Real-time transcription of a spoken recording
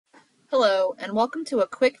Hello, and welcome to a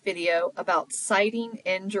quick video about citing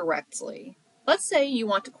indirectly. Let's say you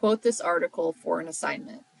want to quote this article for an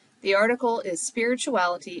assignment. The article is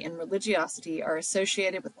 "Spirituality and religiosity are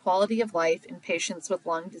associated with quality of life in patients with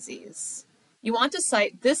lung disease." You want to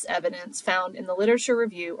cite this evidence found in the literature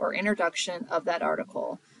review or introduction of that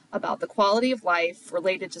article about the quality of life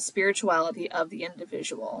related to spirituality of the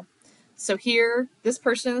individual. So here, this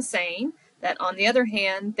person is saying that, on the other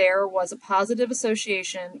hand, there was a positive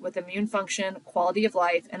association with immune function, quality of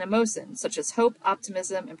life, and emotions, such as hope,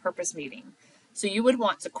 optimism, and purpose meeting. So you would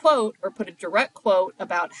want to quote or put a direct quote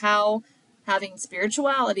about how having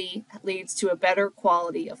spirituality leads to a better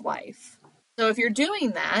quality of life. So if you're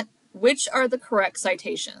doing that, which are the correct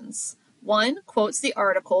citations? One quotes the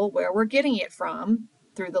article where we're getting it from,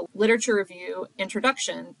 through the literature review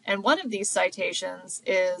introduction, and one of these citations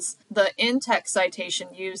is the in-text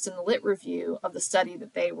citation used in the lit review of the study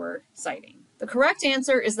that they were citing. The correct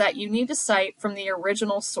answer is that you need to cite from the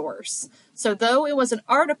original source. So though it was an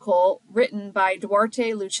article written by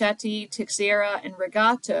Duarte, Luchetti, Teixeira, and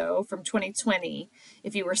Regato from 2020,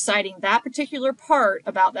 if you were citing that particular part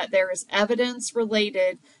about that there is evidence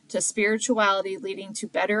related to spirituality leading to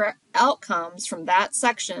better outcomes from that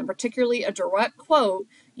section, particularly a direct quote,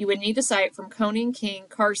 you would need to cite from Koning, King,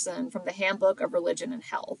 Carson from the Handbook of Religion and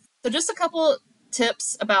Health. So just a couple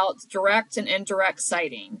tips about direct and indirect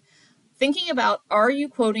citing. Thinking about, are you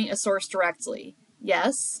quoting a source directly?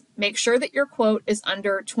 Yes. Make sure that your quote is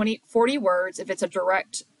under 40 words if it's a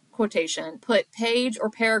direct quotation. Put page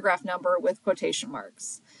or paragraph number with quotation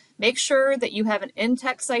marks. Make sure that you have an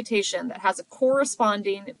in-text citation that has a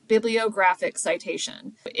corresponding bibliographic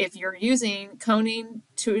citation. If you're using Koning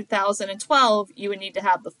 2012, you would need to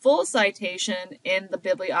have the full citation in the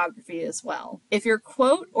bibliography as well. If your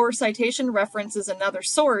quote or citation references another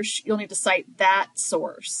source, you'll need to cite that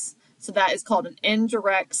source. So that is called an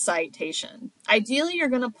indirect citation. Ideally, you're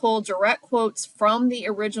going to pull direct quotes from the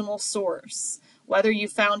original source, whether you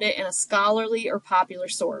found it in a scholarly or popular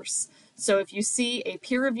source. So if you see a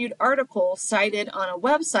peer-reviewed article cited on a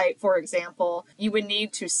website, for example, you would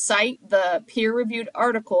need to cite the peer-reviewed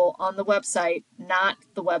article on the website, not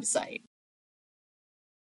the website.